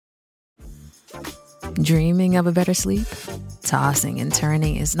Dreaming of a better sleep? Tossing and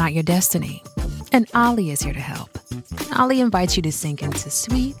turning is not your destiny. And Ollie is here to help. Ollie invites you to sink into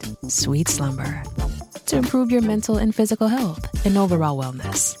sweet, sweet slumber to improve your mental and physical health and overall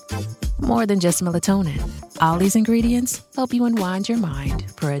wellness. More than just melatonin, Ollie's ingredients help you unwind your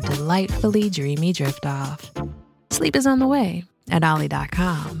mind for a delightfully dreamy drift off. Sleep is on the way at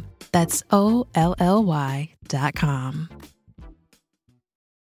Ollie.com. That's OLLY.com.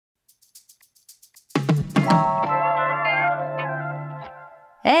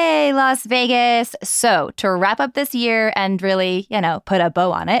 Hey, Las Vegas. So to wrap up this year and really, put a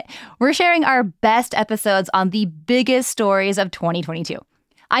bow on it, we're sharing our best episodes on the biggest stories of 2022.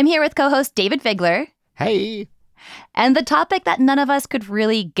 I'm here with co-host David Figler. Hey. And the topic that none of us could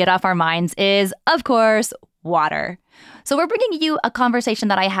really get off our minds is, of course, water. So we're bringing you a conversation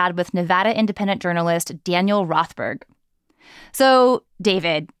that I had with Nevada independent journalist Daniel Rothberg. So,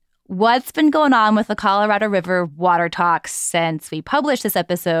 David, what's been going on with the Colorado River water talks since we published this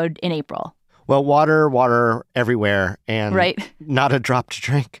episode in April? Well, water everywhere and not a drop to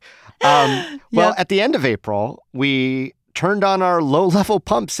drink. Well, at the end of April, we turned on our low-level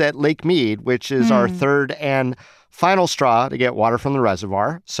pumps at Lake Mead, which is our third and final straw to get water from the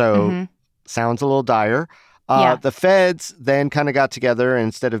reservoir. So sounds a little dire. The feds then kind of got together, and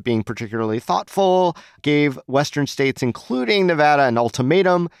instead of being particularly thoughtful, gave Western states, including Nevada, an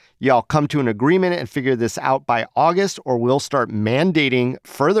ultimatum. Y'all come to an agreement and figure this out by August, or we'll start mandating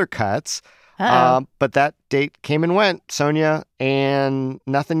further cuts. But that date came and went, Sonia, and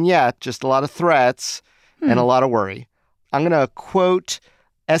nothing yet, just a lot of threats and a lot of worry. I'm going to quote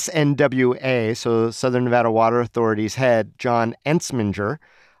SNWA, so Southern Nevada Water Authority's head, John Ensminger.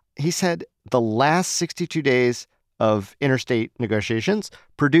 He said the last 62 days of interstate negotiations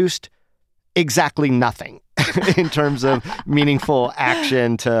produced exactly nothing in terms of meaningful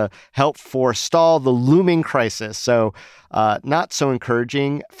action to help forestall the looming crisis. So not so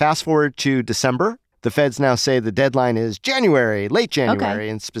encouraging. Fast forward to December. The feds now say the deadline is January, late January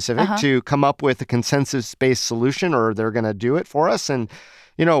in specific, to come up with a consensus-based solution, or they're going to do it for us. And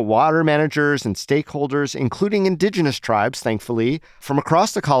water managers and stakeholders, including indigenous tribes, thankfully, from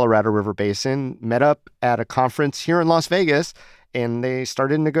across the Colorado River Basin, met up at a conference here in Las Vegas, and they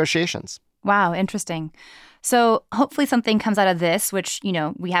started negotiations. Wow, interesting. So hopefully something comes out of this, which,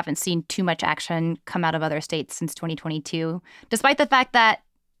 we haven't seen too much action come out of other states since 2022, despite the fact that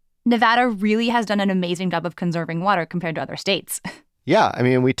Nevada really has done an amazing job of conserving water compared to other states. Yeah, I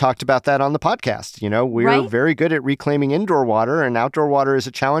mean, we talked about that on the podcast. We're very good at reclaiming indoor water, and outdoor water is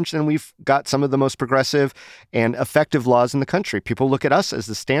a challenge. And we've got some of the most progressive and effective laws in the country. People look at us as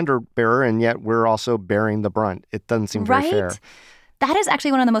the standard bearer, and yet we're also bearing the brunt. It doesn't seem very fair. That is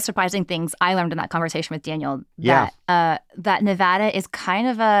actually one of the most surprising things I learned in that conversation with Daniel, that Nevada is kind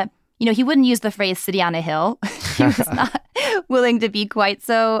of a, he wouldn't use the phrase city on a hill. He was not willing to be quite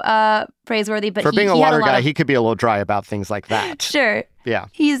so praiseworthy. But for being a water guy, he could be a little dry about things like that. Sure. Yeah.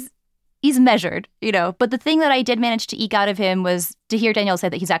 He's measured, But the thing that I did manage to eke out of him was to hear Daniel say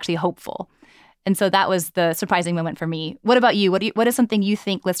that he's actually hopeful. And so that was the surprising moment for me. What about you? What is something you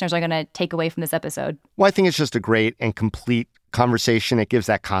think listeners are going to take away from this episode? Well, I think it's just a great and complete conversation. It gives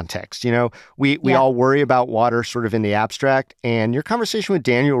that context. We all worry about water sort of in the abstract, and your conversation with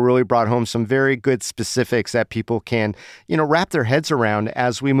Daniel really brought home some very good specifics that people can, wrap their heads around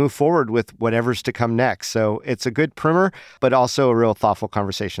as we move forward with whatever's to come next. So it's a good primer, but also a real thoughtful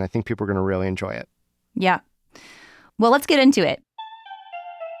conversation. I think people are going to really enjoy it. Yeah. Well, let's get into it.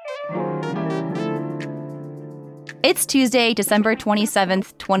 It's Tuesday, December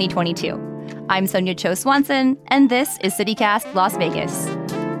 27th, 2022. I'm Sonia Cho Swanson, and this is CityCast Las Vegas.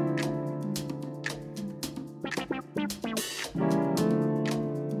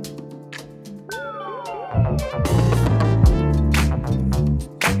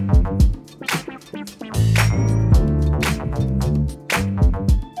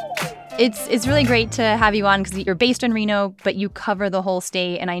 It's really great to have you on because you're based in Reno, but you cover the whole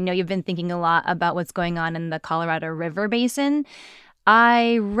state. And I know you've been thinking a lot about what's going on in the Colorado River Basin.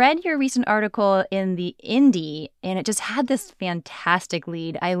 I read your recent article in the Indy, and it just had this fantastic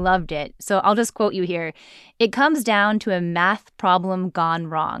lead. I loved it. So I'll just quote you here. It comes down to a math problem gone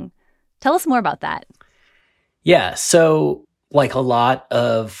wrong. Tell us more about that. Yeah. So like a lot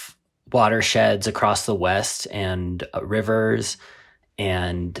of watersheds across the West and rivers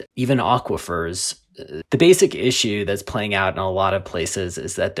and even aquifers, the basic issue that's playing out in a lot of places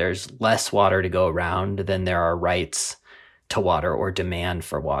is that there's less water to go around than there are rights to water or demand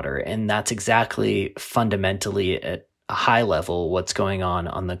for water. And that's exactly fundamentally at a high level what's going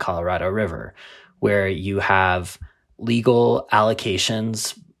on the Colorado River, where you have legal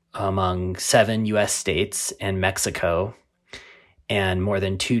allocations among 7 U.S. states and Mexico, and more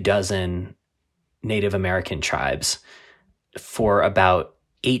than 24 Native American tribes for about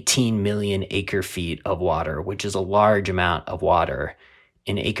 18 million acre feet of water, which is a large amount of water.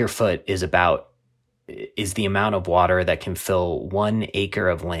 An acre foot is the amount of water that can fill 1 acre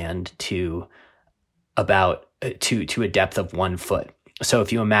of land to about to a depth of 1 foot. So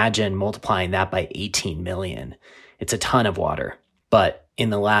if you imagine multiplying that by 18 million, it's a ton of water. But in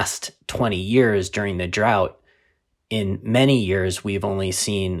the last 20 years during the drought, in many years, we've only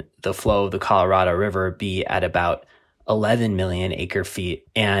seen the flow of the Colorado River be at about 11 million acre feet.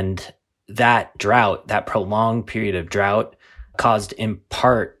 And that drought, that prolonged period of drought, caused in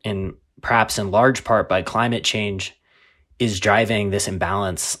part, and perhaps in large part by climate change, is driving this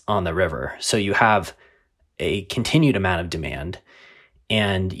imbalance on the river. So you have a continued amount of demand,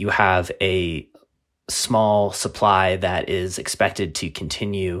 and you have a small supply that is expected to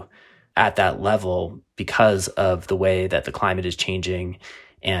continue at that level because of the way that the climate is changing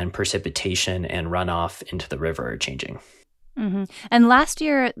and precipitation and runoff into the river are changing. Mm-hmm. And last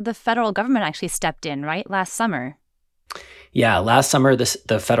year, the federal government actually stepped in, right? Last summer. Yeah, last summer,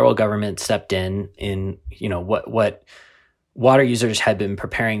 the federal government stepped in what water users had been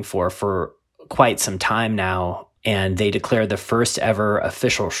preparing for quite some time now. And they declared the first ever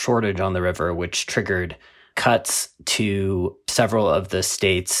official shortage on the river, which triggered cuts to several of the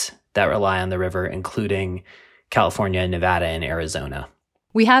states that rely on the river, including California, Nevada, and Arizona.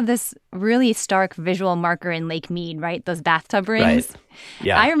 We have this really stark visual marker in Lake Mead, right? Those bathtub rings. Right.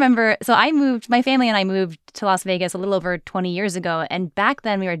 Yeah. I remember, so my family and I moved to Las Vegas a little over 20 years ago. And back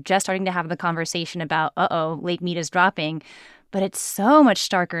then we were just starting to have the conversation about, Lake Mead is dropping. But it's so much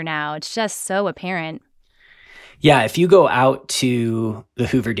starker now. It's just so apparent. Yeah, if you go out to the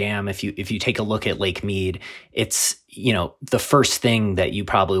Hoover Dam, if you take a look at Lake Mead, it's, the first thing that you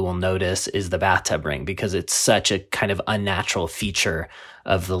probably will notice is the bathtub ring, because it's such a kind of unnatural feature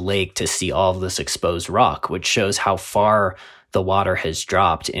of the lake to see all of this exposed rock, which shows how far the water has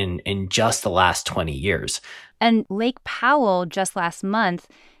dropped in just the last 20 years. And Lake Powell just last month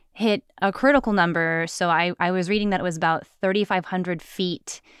hit a critical number. So I was reading that it was about 3,500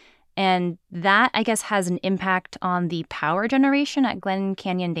 feet. And that, I guess, has an impact on the power generation at Glen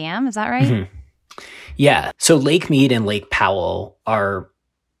Canyon Dam. Is that right? Mm-hmm. Yeah. So Lake Mead and Lake Powell are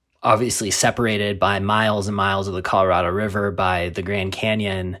obviously separated by miles and miles of the Colorado River by the Grand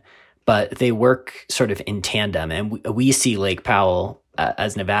Canyon, but they work sort of in tandem. And we see Lake Powell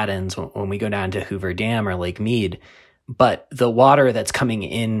as Nevadans when we go down to Hoover Dam or Lake Mead. But the water that's coming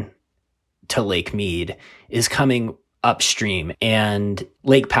in to Lake Mead is coming upstream, and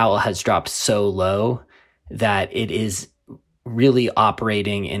Lake Powell has dropped so low that it is really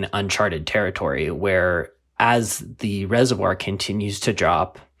operating in uncharted territory, where as the reservoir continues to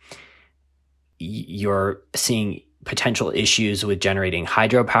drop, you're seeing potential issues with generating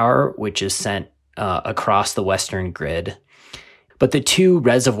hydropower, which is sent across the western grid. But the two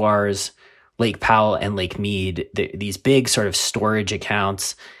reservoirs, Lake Powell and Lake Mead, these big sort of storage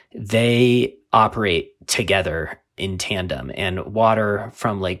accounts, they operate together in tandem, and water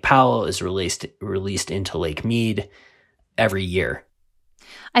from Lake Powell is released into Lake Mead every year.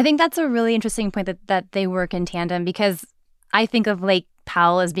 I think that's a really interesting point that they work in tandem, because I think of Lake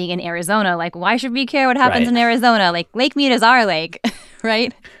Powell as being in Arizona. Like, why should we care what happens in Arizona? Like, Lake Mead is our lake,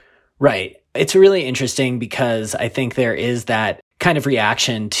 right? Right. It's really interesting because I think there is that kind of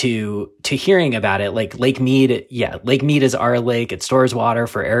reaction to hearing about it. Like Lake Mead, Lake Mead is our lake. It stores water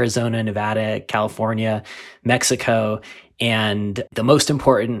for Arizona, Nevada, California, Mexico. And the most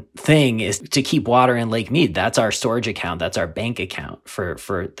important thing is to keep water in Lake Mead. That's our storage account. That's our bank account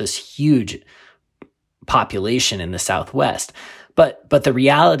for this huge population in the Southwest. But the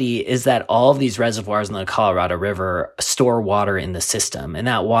reality is that all of these reservoirs in the Colorado River store water in the system, and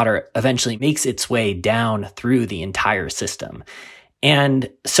that water eventually makes its way down through the entire system.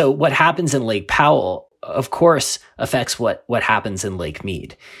 And so what happens in Lake Powell, of course, affects what happens in Lake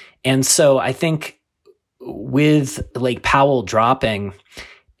Mead. And so I think with Lake Powell dropping,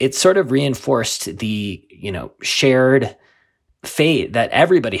 it sort of reinforced the, shared fate that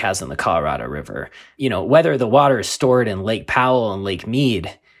everybody has in the Colorado River. Whether the water is stored in Lake Powell and Lake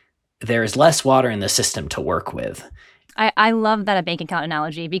Mead, there's less water in the system to work with. I love that bank account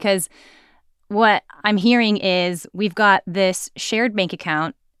analogy, because what I'm hearing is we've got this shared bank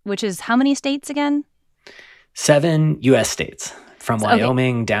account, which is how many states again? 7 U.S. states, from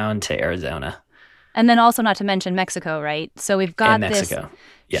Wyoming down to Arizona. And then also not to mention Mexico, right? So we've got this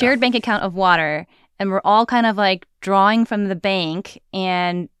shared bank account of water, and we're all kind of like drawing from the bank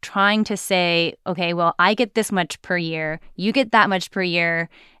and trying to say, okay, well, I get this much per year, you get that much per year,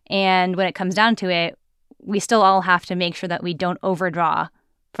 And when it comes down to it, we still all have to make sure that we don't overdraw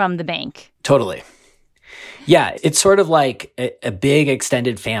from the bank. Totally. Yeah, it's sort of like a big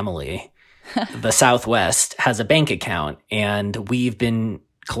extended family. The Southwest has a bank account, and we've been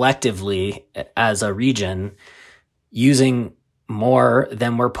collectively, as a region, using more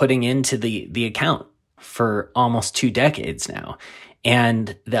than we're putting into the account for almost 2 decades now.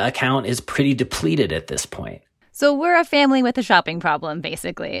 And the account is pretty depleted at this point. So we're a family with a shopping problem,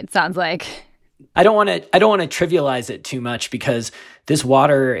 basically, it sounds like. I don't want to trivialize it too much, because this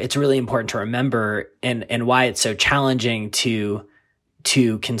water, it's really important to remember, and why it's so challenging to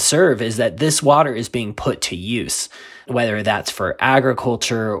conserve is that this water is being put to use, whether that's for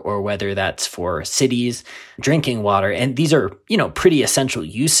agriculture or whether that's for cities drinking water. And these are, pretty essential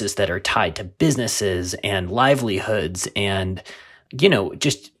uses that are tied to businesses and livelihoods and,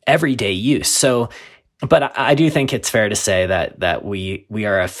 just everyday use. So, but I do think it's fair to say that we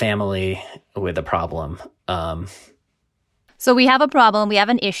are a family with a problem. So we have a problem, we have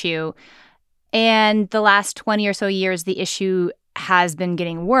an issue, and the last 20 or so years, the issue has been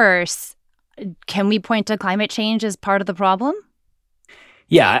getting worse. Can we point to climate change as part of the problem?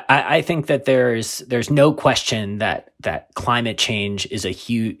 Yeah, I think that there's no question that climate change is a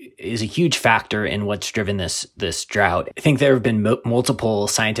huge factor in what's driven this drought. I think there have been multiple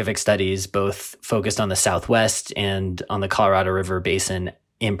scientific studies, both focused on the Southwest and on the Colorado River Basin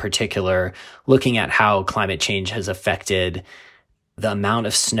in particular, looking at how climate change has affected the amount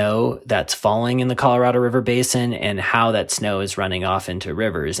of snow that's falling in the Colorado River Basin and how that snow is running off into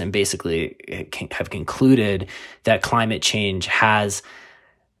rivers, and basically have concluded that climate change has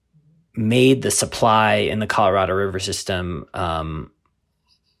made the supply in the Colorado River system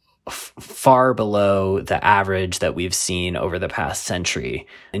far below the average that we've seen over the past century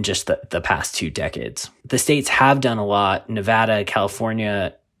in just the past 2 decades. The states have done a lot. Nevada,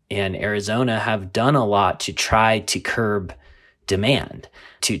 California, and Arizona have done a lot to try to curb demand,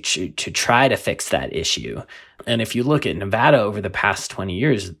 to try to fix that issue. And if you look at Nevada over the past 20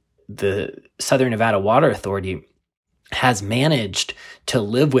 years, the Southern Nevada Water Authority has managed to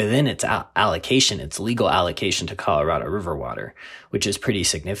live within its allocation, its legal allocation to Colorado River water, which is pretty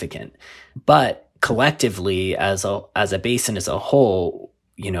significant. But collectively, as a basin as a whole,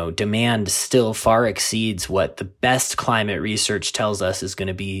 demand still far exceeds what the best climate research tells us is going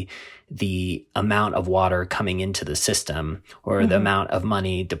to be the amount of water coming into the system, or the amount of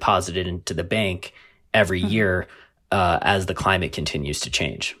money deposited into the bank every year as the climate continues to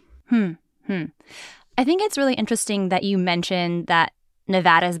change. I think it's really interesting that you mentioned that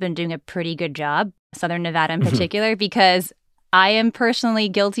Nevada has been doing a pretty good job, Southern Nevada in particular, because I am personally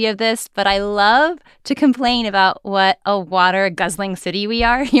guilty of this, but I love to complain about what a water guzzling city we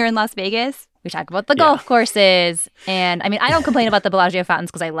are here in Las Vegas. We talk about the golf courses. And I mean, I don't complain about the Bellagio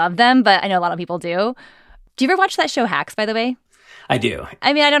fountains because I love them, but I know a lot of people do. Do you ever watch that show Hacks, by the way? I do.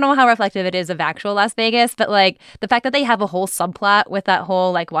 I mean, I don't know how reflective it is of actual Las Vegas, but like the fact that they have a whole subplot with that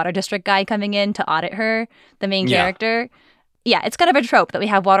whole like water district guy coming in to audit her, the main character. Yeah, it's kind of a trope that we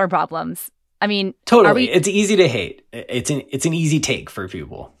have water problems. I mean, totally. It's easy to hate. It's an easy take for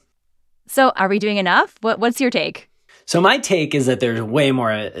people. So are we doing enough? What's your take? So my take is that there's way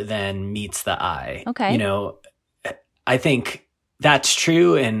more than meets the eye. Okay. I think that's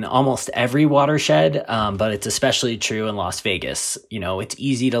true in almost every watershed, but it's especially true in Las Vegas. It's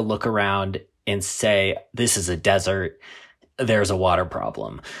easy to look around and say, this is a desert, there's a water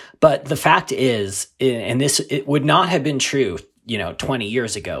problem. But the fact is, and it would not have been true 20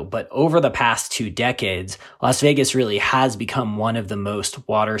 years ago, but over the past 2 decades, Las Vegas really has become one of the most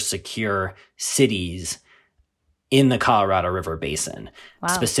water secure cities in the Colorado River Basin,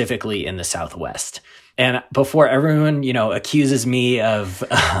 specifically in the Southwest. And before everyone, accuses me of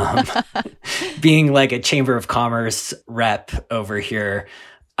being like a Chamber of Commerce rep over here,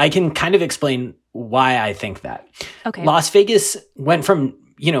 I can kind of explain why I think that. Okay. Las Vegas went from,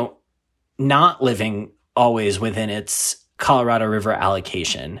 not living always within its Colorado River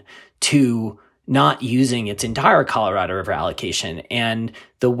allocation to not using its entire Colorado River allocation. And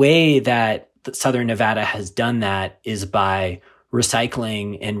the way that Southern Nevada has done that is by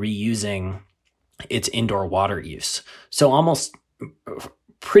recycling and reusing its indoor water use. So almost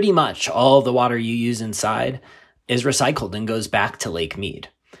pretty much all the water you use inside is recycled and goes back to Lake Mead.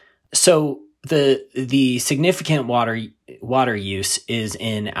 So the significant water use is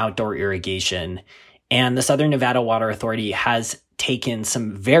in outdoor irrigation, and the Southern Nevada Water Authority has taken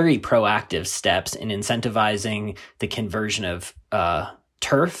some very proactive steps in incentivizing the conversion of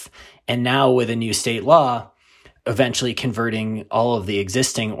turf, and now with a new state law, eventually converting all of the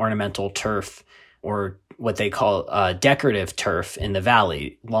existing ornamental turf or what they call decorative turf in the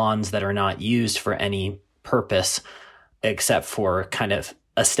valley, lawns that are not used for any purpose except for kind of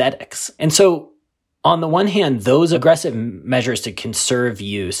aesthetics. And so on the one hand, those aggressive measures to conserve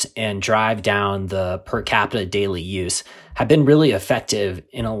use and drive down the per capita daily use have been really effective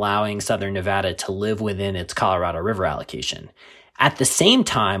in allowing Southern Nevada to live within its Colorado River allocation. At the same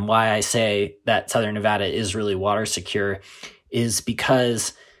time, why I say that Southern Nevada is really water secure is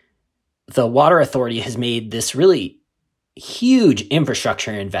because the Water Authority has made this really huge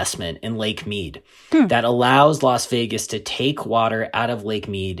infrastructure investment in Lake Mead that allows Las Vegas to take water out of Lake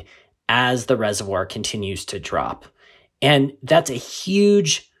Mead as the reservoir continues to drop. And that's a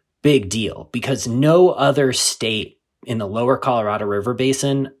huge, big deal because no other state in the lower Colorado River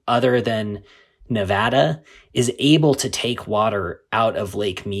Basin other than Nevada is able to take water out of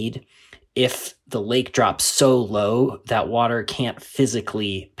Lake Mead if the lake drops so low that water can't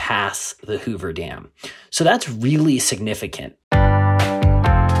physically pass the Hoover Dam. So that's really significant.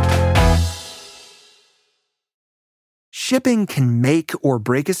 Shipping can make or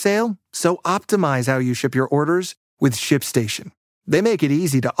break a sale, so optimize how you ship your orders with ShipStation. They make it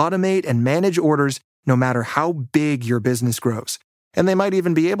easy to automate and manage orders no matter how big your business grows. And they might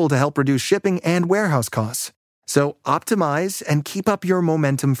even be able to help reduce shipping and warehouse costs. So optimize and keep up your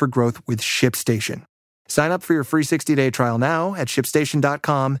momentum for growth with ShipStation. Sign up for your free 60-day trial now at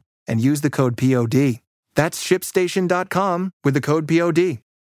ShipStation.com and use the code POD. That's ShipStation.com with the code POD.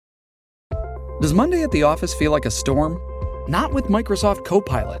 Does Monday at the office feel like a storm? Not with Microsoft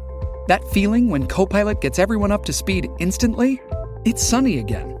Copilot. That feeling when Copilot gets everyone up to speed instantly? It's sunny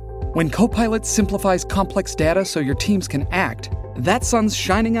again. When Copilot simplifies complex data so your teams can act, that sun's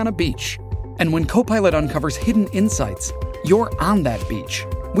shining on a beach. And when Copilot uncovers hidden insights, you're on that beach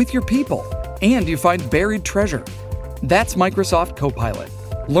with your people, and you find buried treasure. That's Microsoft Copilot.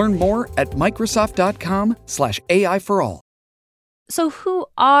 Learn more at Microsoft.com/AI for all. So who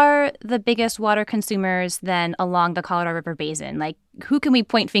are the biggest water consumers then along the Colorado River Basin? Like, who can we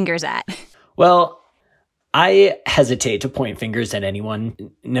point fingers at? Well, I hesitate to point fingers at anyone.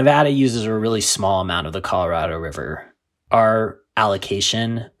 Nevada uses a really small amount of the Colorado River. Our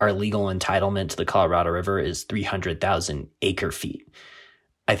allocation, our legal entitlement to the Colorado River is 300,000 acre feet.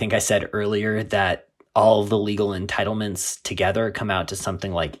 I think I said earlier that all of the legal entitlements together come out to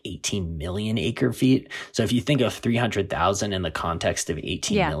something like 18 million acre feet. So if you think of 300,000 in the context of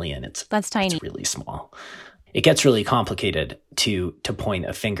 18 million, that's tiny. It's really small. It gets really complicated to point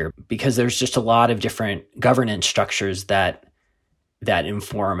a finger because there's just a lot of different governance structures that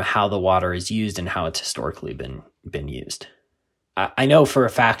inform how the water is used and how it's historically been used. I know for a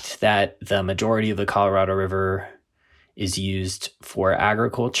fact that the majority of the Colorado River is used for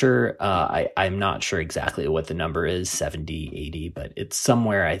agriculture. I'm not sure exactly what the number is, 70, 80, but it's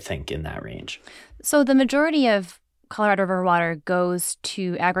somewhere, I think, in that range. So the majority of Colorado River water goes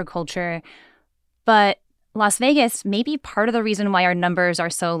to agriculture, but Las Vegas, maybe part of the reason why our numbers are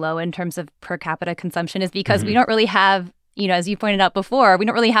so low in terms of per capita consumption is because we don't really have, as you pointed out before, we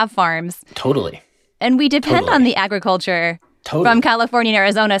don't really have farms. Totally. And we depend on the agriculture from California and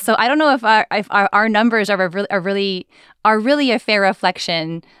Arizona. So I don't know if our numbers are really a fair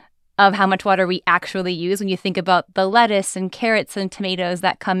reflection of how much water we actually use when you think about the lettuce and carrots and tomatoes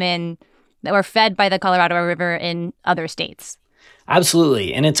that come in that were fed by the Colorado River in other states.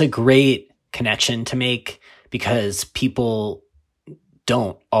 Absolutely. And it's a great connection to make because people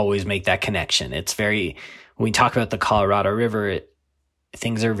don't always make that connection. When we talk about the Colorado River,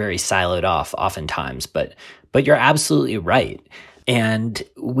 things are very siloed off oftentimes, but you're absolutely right. And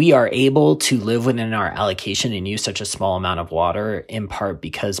we are able to live within our allocation and use such a small amount of water in part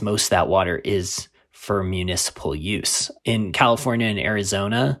because most of that water is for municipal use. In California and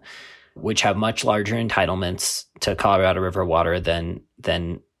Arizona, which have much larger entitlements to Colorado River water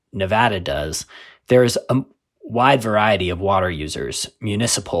than Nevada does, there's a wide variety of water users,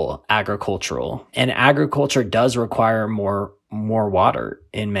 municipal, agricultural, and agriculture does require more water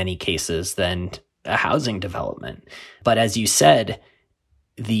in many cases than a housing development. But as you said,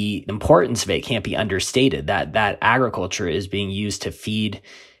 the importance of it can't be understated, that agriculture is being used to feed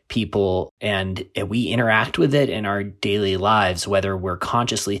people and we interact with it in our daily lives, whether we're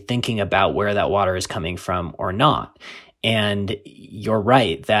consciously thinking about where that water is coming from or not. And you're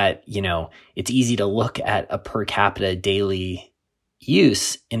right that, it's easy to look at a per capita daily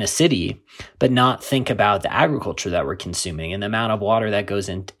use in a city, but not think about the agriculture that we're consuming and the amount of water that goes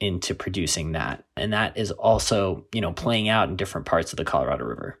into producing that. And that is also, playing out in different parts of the Colorado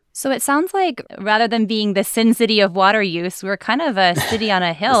River. So it sounds like rather than being the Sin City of water use, we're kind of a city on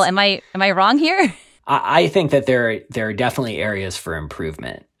a hill. Am I wrong here? I think that there are definitely areas for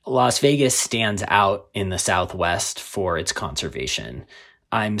improvement. Las Vegas stands out in the Southwest for its conservation.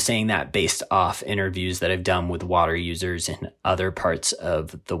 I'm saying that based off interviews that I've done with water users in other parts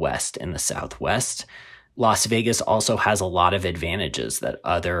of the West and the Southwest. Las Vegas also has a lot of advantages that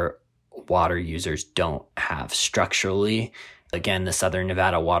other water users don't have structurally. Again, the Southern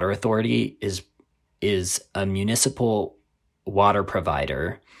Nevada Water Authority is a municipal water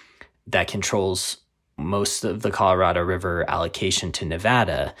provider that controls most of the Colorado River allocation to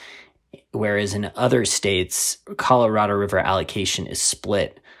Nevada, whereas in other states, Colorado River allocation is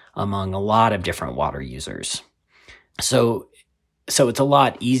split among a lot of different water users. So it's a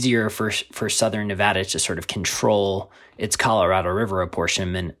lot easier for Southern Nevada to sort of control its Colorado River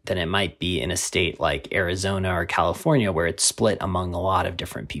apportionment than it might be in a state like Arizona or California, where it's split among a lot of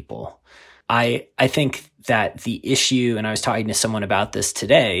different people. I think that the issue, and I was talking to someone about this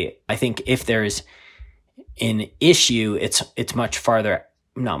today, I think if there's an issue, it's much farther,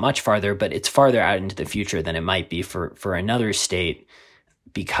 not much farther, but it's farther out into the future than it might be for another state,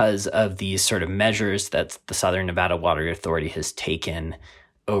 because of these sort of measures that the Southern Nevada Water Authority has taken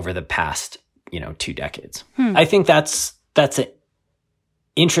over the past, 2 decades. I think that's an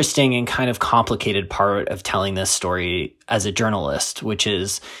interesting and kind of complicated part of telling this story as a journalist, which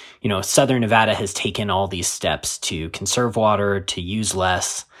is, Southern Nevada has taken all these steps to conserve water, to use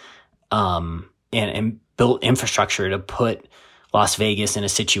less, and built infrastructure to put Las Vegas in a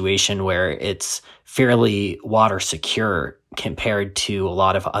situation where it's fairly water secure compared to a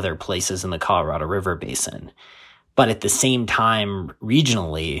lot of other places in the Colorado River Basin. But at the same time,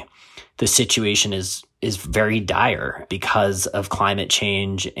 regionally, the situation is very dire because of climate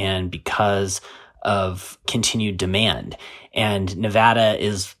change and because of continued demand. And Nevada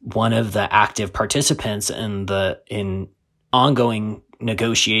is one of the active participants in ongoing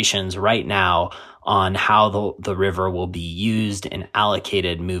negotiations right now on how the river will be used and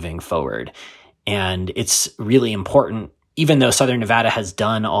allocated moving forward. And it's really important, even though Southern Nevada has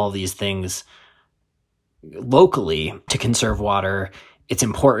done all these things locally to conserve water, it's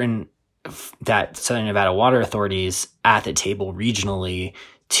important that Southern Nevada water authorities at the table regionally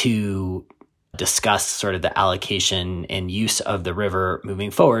to discuss sort of the allocation and use of the river moving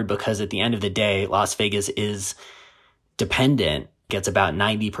forward, because at the end of the day, Las Vegas is dependent, gets about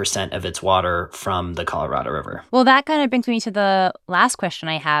 90% of its water from the Colorado River. Well, that kind of brings me to the last question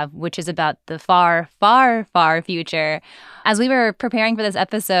I have, which is about the far, far, far future. As we were preparing for this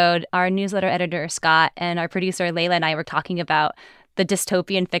episode, our newsletter editor, Scott, and our producer, Layla, and I were talking about the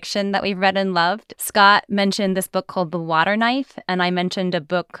dystopian fiction that we've read and loved. Scott mentioned this book called The Water Knife, and I mentioned a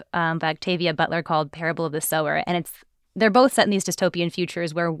book by Octavia Butler called Parable of the Sower. And they're both set in these dystopian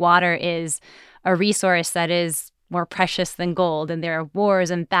futures where water is a resource that is more precious than gold, and there are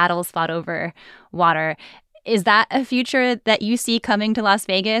wars and battles fought over water. Is that a future that you see coming to Las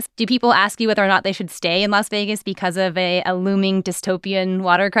Vegas? Do people ask you whether or not they should stay in Las Vegas because of a looming dystopian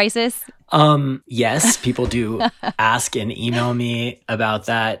water crisis? Yes, people do ask and email me about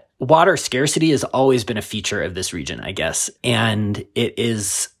that. Water scarcity has always been a feature of this region, I guess. And it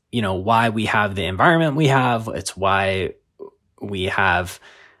is, why we have the environment we have. It's why we have,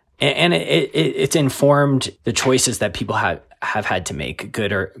 and it's informed the choices that people have had to make,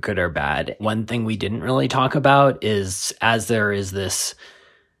 good or bad. One thing we didn't really talk about is, as there is this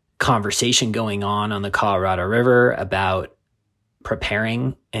conversation going on the Colorado River about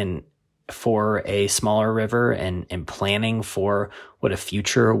preparing for a smaller river and planning for what a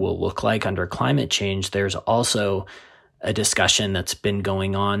future will look like under climate change, there's also a discussion that's been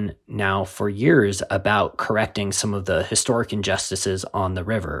going on now for years about correcting some of the historic injustices on the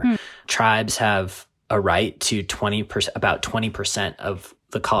river. Tribes have a right to about 20% of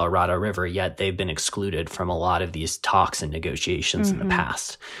the Colorado River, yet they've been excluded from a lot of these talks and negotiations in the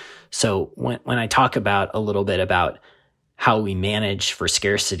past. So when I talk about a little bit about how we manage for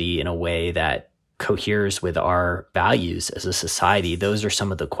scarcity in a way that coheres with our values as a society, those are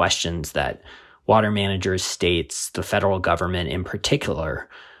some of the questions that water managers, states, the federal government in particular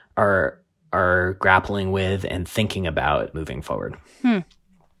are grappling with and thinking about moving forward.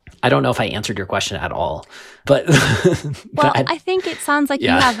 I don't know if I answered your question at all, but well, I think it sounds like you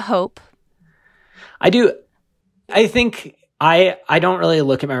have hope. I do. I think I don't really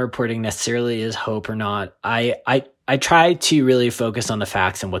look at my reporting necessarily as hope or not. I try to really focus on the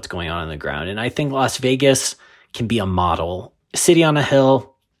facts and what's going on the ground. And I think Las Vegas can be a model. City on a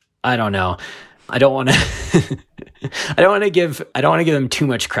hill, I don't know. I don't want to give them too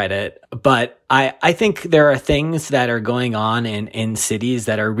much credit, but I think there are things that are going on in cities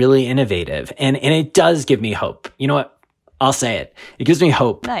that are really innovative, and it does give me hope. You know what? I'll say it. It gives me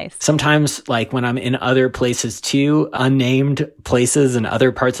hope. Nice. Sometimes, like when I'm in other places too, unnamed places in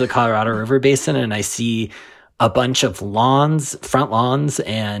other parts of the Colorado River Basin, and I see a bunch of lawns, front lawns,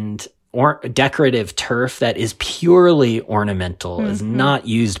 and decorative turf that is purely ornamental, is not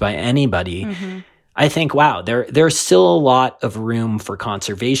used by anybody. I think, wow, there's still a lot of room for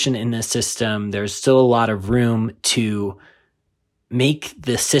conservation in this system. There's still a lot of room to make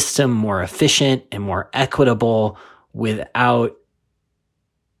the system more efficient and more equitable without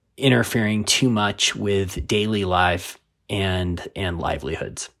interfering too much with daily life and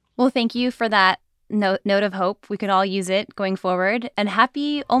livelihoods. Well, thank you for that note of hope. We could all use it going forward. And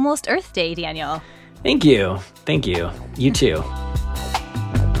happy almost Earth Day, Daniel. Thank you. Thank you. You too.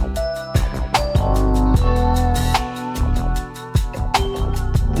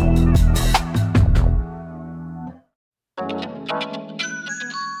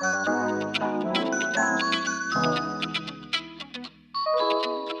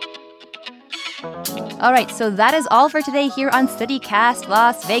 All right, so that is all for today here on CityCast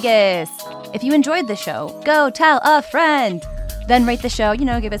Las Vegas. If you enjoyed the show, go tell a friend. Then rate the show,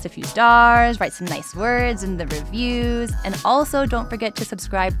 give us a few stars, write some nice words in the reviews, and also don't forget to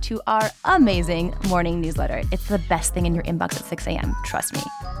subscribe to our amazing morning newsletter. It's the best thing in your inbox at 6 a.m., trust me.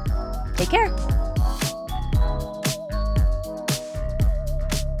 Take care.